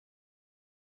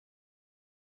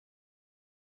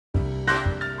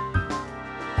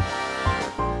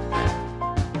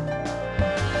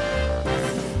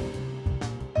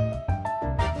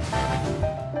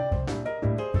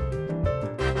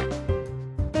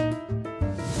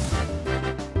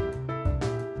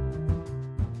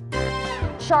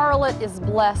Charlotte is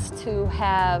blessed to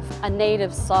have a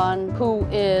native son who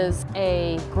is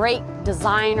a great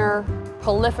designer,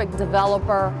 prolific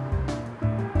developer,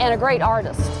 and a great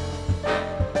artist.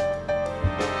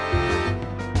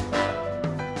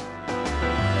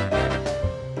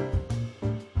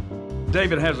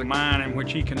 David has a mind in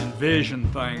which he can envision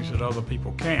things that other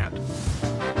people can't.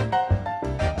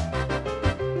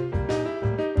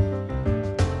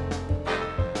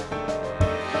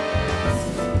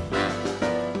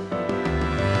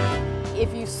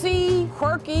 If you see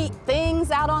quirky things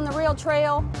out on the rail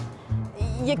trail,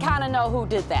 you kind of know who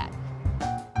did that.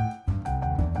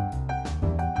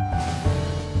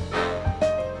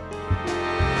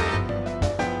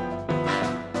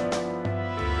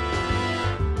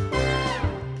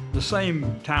 The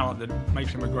same talent that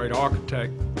makes him a great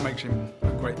architect makes him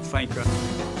a great thinker.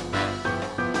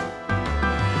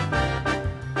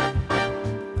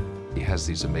 He has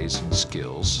these amazing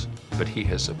skills, but he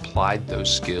has applied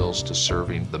those skills to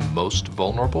serving the most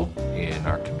vulnerable in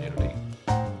our community.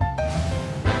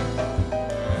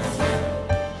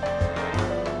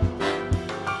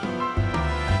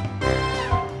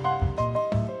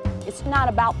 It's not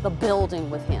about the building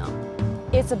with him.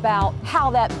 It's about how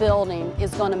that building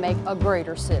is going to make a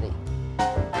greater city.